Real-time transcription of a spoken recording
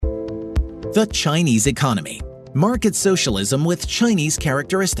The Chinese Economy: Market Socialism with Chinese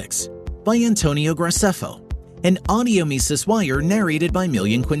Characteristics by Antonio Graceffo, an audio Mises Wire narrated by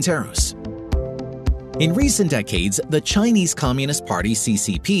Millian Quinteros. In recent decades, the Chinese Communist Party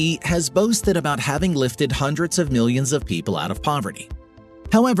CCP has boasted about having lifted hundreds of millions of people out of poverty.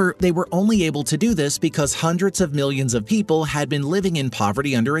 However, they were only able to do this because hundreds of millions of people had been living in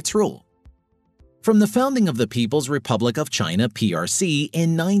poverty under its rule. From the founding of the People's Republic of China (PRC)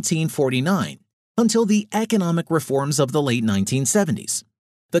 in 1949 until the economic reforms of the late 1970s,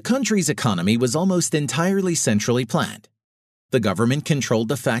 the country's economy was almost entirely centrally planned. The government controlled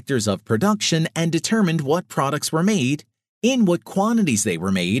the factors of production and determined what products were made, in what quantities they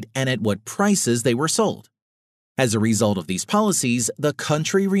were made, and at what prices they were sold. As a result of these policies, the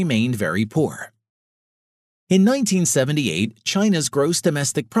country remained very poor. In 1978, China's gross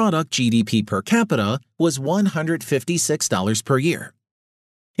domestic product (GDP) per capita was $156 per year.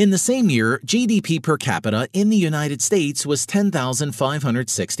 In the same year, GDP per capita in the United States was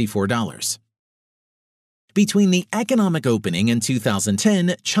 $10,564. Between the economic opening and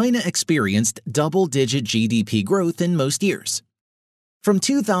 2010, China experienced double-digit GDP growth in most years. From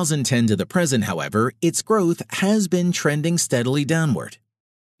 2010 to the present, however, its growth has been trending steadily downward.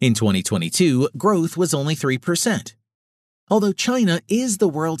 In 2022, growth was only 3%. Although China is the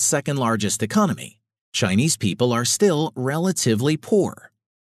world's second-largest economy, Chinese people are still relatively poor.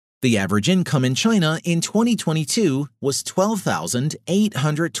 The average income in China in 2022 was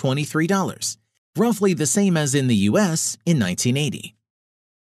 $12,823, roughly the same as in the U.S. in 1980.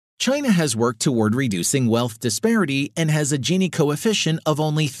 China has worked toward reducing wealth disparity and has a Gini coefficient of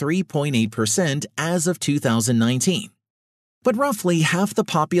only 3.8% as of 2019. But roughly half the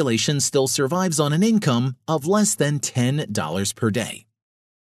population still survives on an income of less than $10 per day.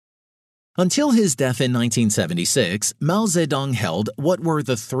 Until his death in 1976, Mao Zedong held what were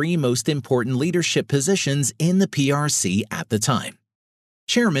the three most important leadership positions in the PRC at the time: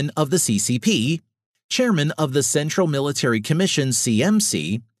 Chairman of the CCP, Chairman of the Central Military Commission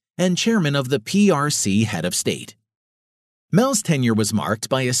 (CMC), and Chairman of the PRC Head of State. Mao's tenure was marked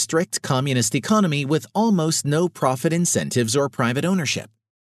by a strict communist economy with almost no profit incentives or private ownership.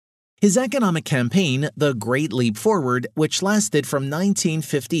 His economic campaign, the Great Leap Forward, which lasted from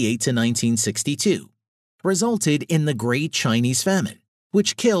 1958 to 1962, resulted in the Great Chinese Famine,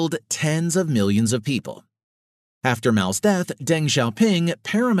 which killed tens of millions of people. After Mao's death, Deng Xiaoping,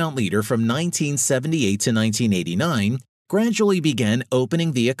 paramount leader from 1978 to 1989, gradually began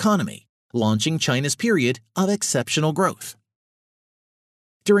opening the economy, launching China's period of exceptional growth.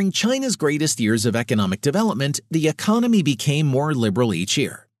 During China's greatest years of economic development, the economy became more liberal each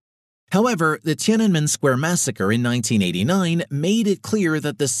year. However, the Tiananmen Square massacre in 1989 made it clear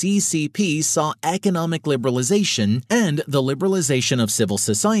that the CCP saw economic liberalization and the liberalization of civil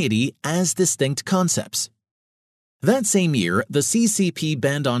society as distinct concepts. That same year, the CCP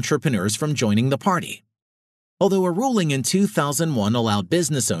banned entrepreneurs from joining the party. Although a ruling in 2001 allowed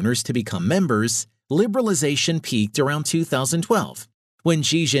business owners to become members, liberalization peaked around 2012, when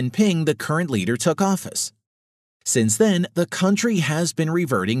Xi Jinping, the current leader, took office. Since then, the country has been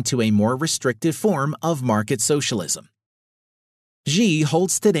reverting to a more restrictive form of market socialism. Xi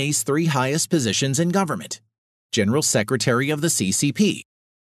holds today's three highest positions in government: General Secretary of the CCP,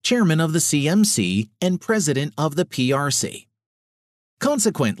 Chairman of the CMC, and President of the PRC.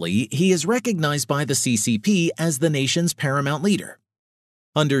 Consequently, he is recognized by the CCP as the nation's paramount leader.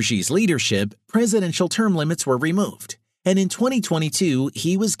 Under Xi's leadership, presidential term limits were removed, and in 2022,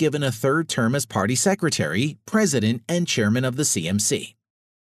 he was given a third term as party secretary, president, and chairman of the CMC.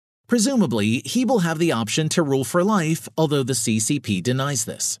 Presumably, he will have the option to rule for life, although the CCP denies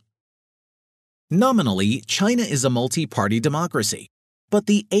this. Nominally, China is a multi-party democracy, but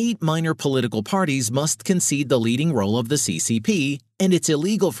the 8 minor political parties must concede the leading role of the CCP, and it's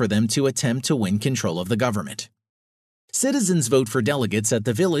illegal for them to attempt to win control of the government. Citizens vote for delegates at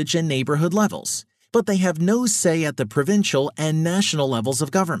the village and neighborhood levels, but they have no say at the provincial and national levels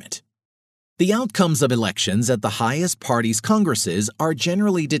of government. The outcomes of elections at the highest parties' congresses are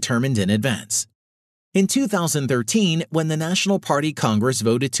generally determined in advance. In 2013, when the National Party Congress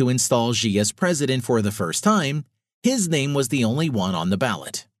voted to install Xi as president for the first time, his name was the only one on the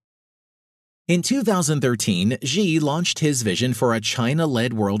ballot. In 2013, Xi launched his vision for a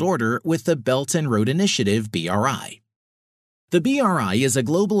China-led world order with the Belt and Road Initiative (BRI). The BRI is a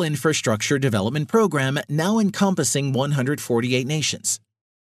global infrastructure development program now encompassing 148 nations.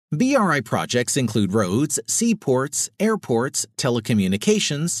 BRI projects include roads, seaports, airports,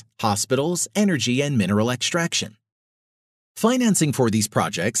 telecommunications, hospitals, energy, and mineral extraction. Financing for these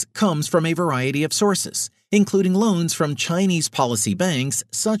projects comes from a variety of sources, including loans from Chinese policy banks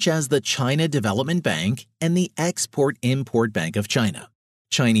such as the China Development Bank and the Export-Import Bank of China,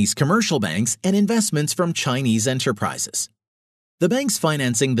 Chinese commercial banks, and investments from Chinese enterprises. The banks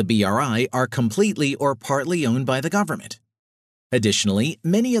financing the BRI are completely or partly owned by the government. Additionally,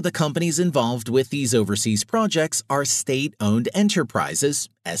 many of the companies involved with these overseas projects are state-owned enterprises,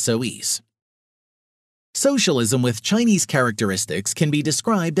 SOEs. Socialism with Chinese characteristics can be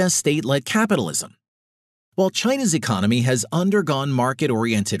described as state-led capitalism. While China's economy has undergone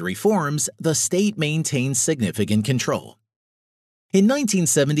market-oriented reforms, the state maintains significant control. In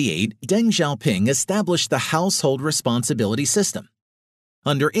 1978, Deng Xiaoping established the Household Responsibility System.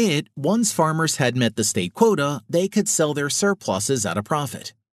 Under it, once farmers had met the state quota, they could sell their surpluses at a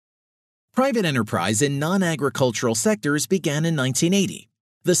profit. Private enterprise in non-agricultural sectors began in 1980,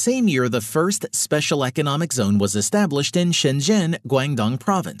 the same year the first special economic zone was established in Shenzhen, Guangdong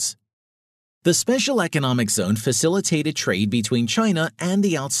Province. The special economic zone facilitated trade between China and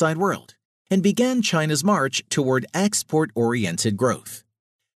the outside world and began China's march toward export-oriented growth.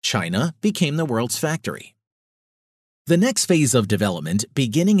 China became the world's factory. The next phase of development,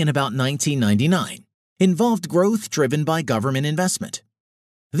 beginning in about 1999, involved growth driven by government investment.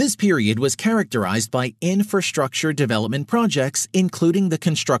 This period was characterized by infrastructure development projects, including the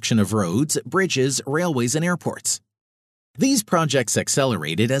construction of roads, bridges, railways, and airports. These projects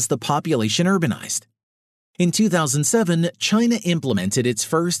accelerated as the population urbanized. In 2007, China implemented its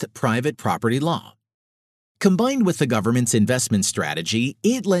first private property law. Combined with the government's investment strategy,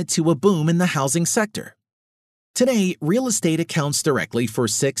 it led to a boom in the housing sector. Today, real estate accounts directly for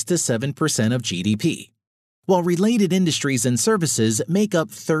 6 to 7% of GDP, while related industries and services make up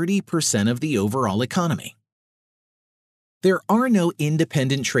 30% of the overall economy. There are no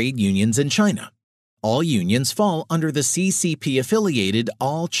independent trade unions in China. All unions fall under the CCP-affiliated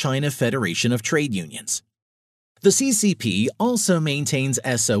All China Federation of Trade Unions. The CCP also maintains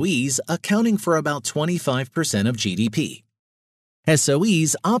SOEs, accounting for about 25% of GDP.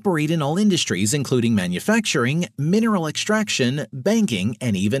 SOEs operate in all industries including manufacturing, mineral extraction, banking,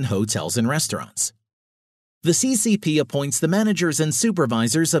 and even hotels and restaurants. The CCP appoints the managers and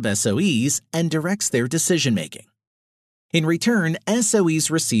supervisors of SOEs and directs their decision-making. In return, SOEs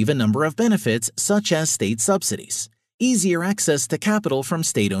receive a number of benefits such as state subsidies, easier access to capital from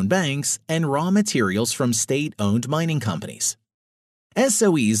state-owned banks, and raw materials from state-owned mining companies.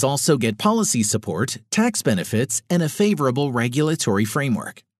 SOEs also get policy support, tax benefits, and a favorable regulatory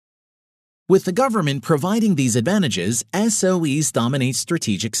framework. With the government providing these advantages, SOEs dominate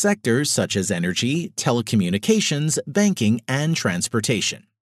strategic sectors such as energy, telecommunications, banking, and transportation.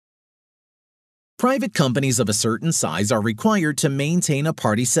 Private companies of a certain size are required to maintain a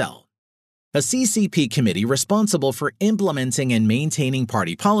party cell. A CCP committee responsible for implementing and maintaining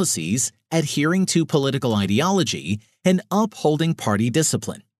party policies, adhering to political ideology, and upholding party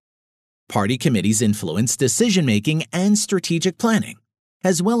discipline. Party committees influence decision-making and strategic planning,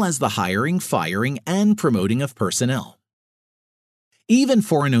 as well as the hiring, firing, and promoting of personnel. Even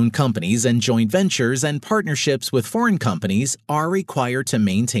foreign-owned companies and joint ventures and partnerships with foreign companies are required to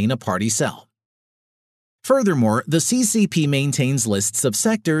maintain a party cell. Furthermore, the CCP maintains lists of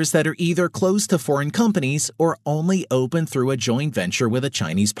sectors that are either closed to foreign companies or only open through a joint venture with a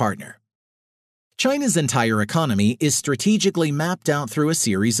Chinese partner. China's entire economy is strategically mapped out through a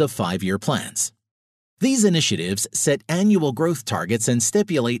series of 5-year plans. These initiatives set annual growth targets and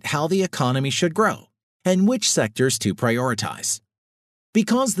stipulate how the economy should grow and which sectors to prioritize.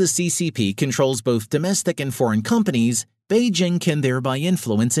 Because the CCP controls both domestic and foreign companies, Beijing can thereby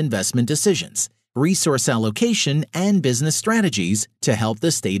influence investment decisions, resource allocation, and business strategies to help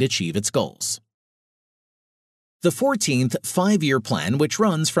the state achieve its goals. The 14th 5-year plan, which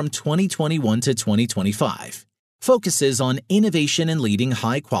runs from 2021 to 2025, focuses on innovation and leading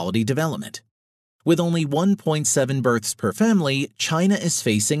high-quality development. With only 1.7 births per family, China is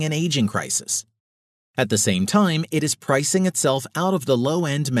facing an aging crisis. At the same time, it is pricing itself out of the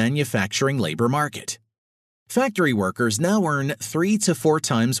low-end manufacturing labor market. Factory workers now earn 3 to 4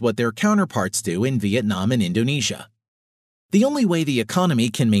 times what their counterparts do in Vietnam and Indonesia. The only way the economy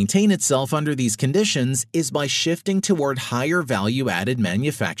can maintain itself under these conditions is by shifting toward higher value-added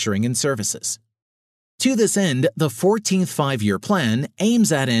manufacturing and services. To this end, the 14th 5-year plan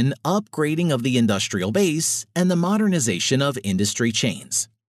aims at an upgrading of the industrial base and the modernization of industry chains.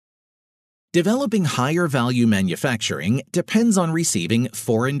 Developing higher value manufacturing depends on receiving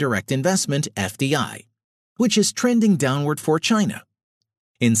foreign direct investment (FDI), which is trending downward for China.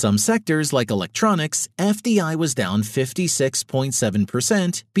 In some sectors like electronics, FDI was down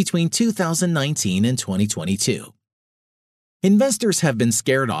 56.7% between 2019 and 2022. Investors have been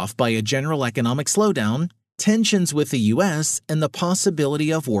scared off by a general economic slowdown, tensions with the US, and the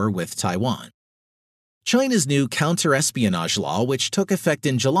possibility of war with Taiwan. China's new counter-espionage law, which took effect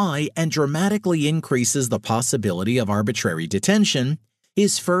in July and dramatically increases the possibility of arbitrary detention,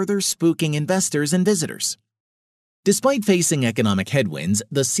 is further spooking investors and visitors. Despite facing economic headwinds,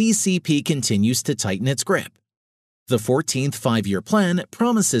 the CCP continues to tighten its grip. The 14th five-year plan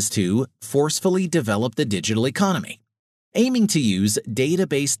promises to forcefully develop the digital economy, aiming to use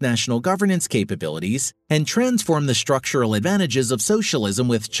data-based national governance capabilities and transform the structural advantages of socialism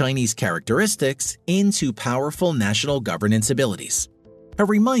with Chinese characteristics into powerful national governance abilities. A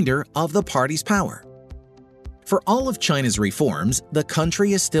reminder of the party's power. For all of China's reforms, the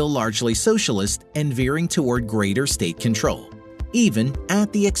country is still largely socialist and veering toward greater state control, even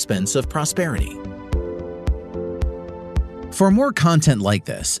at the expense of prosperity. For more content like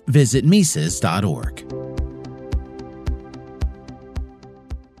this, visit Mises.org.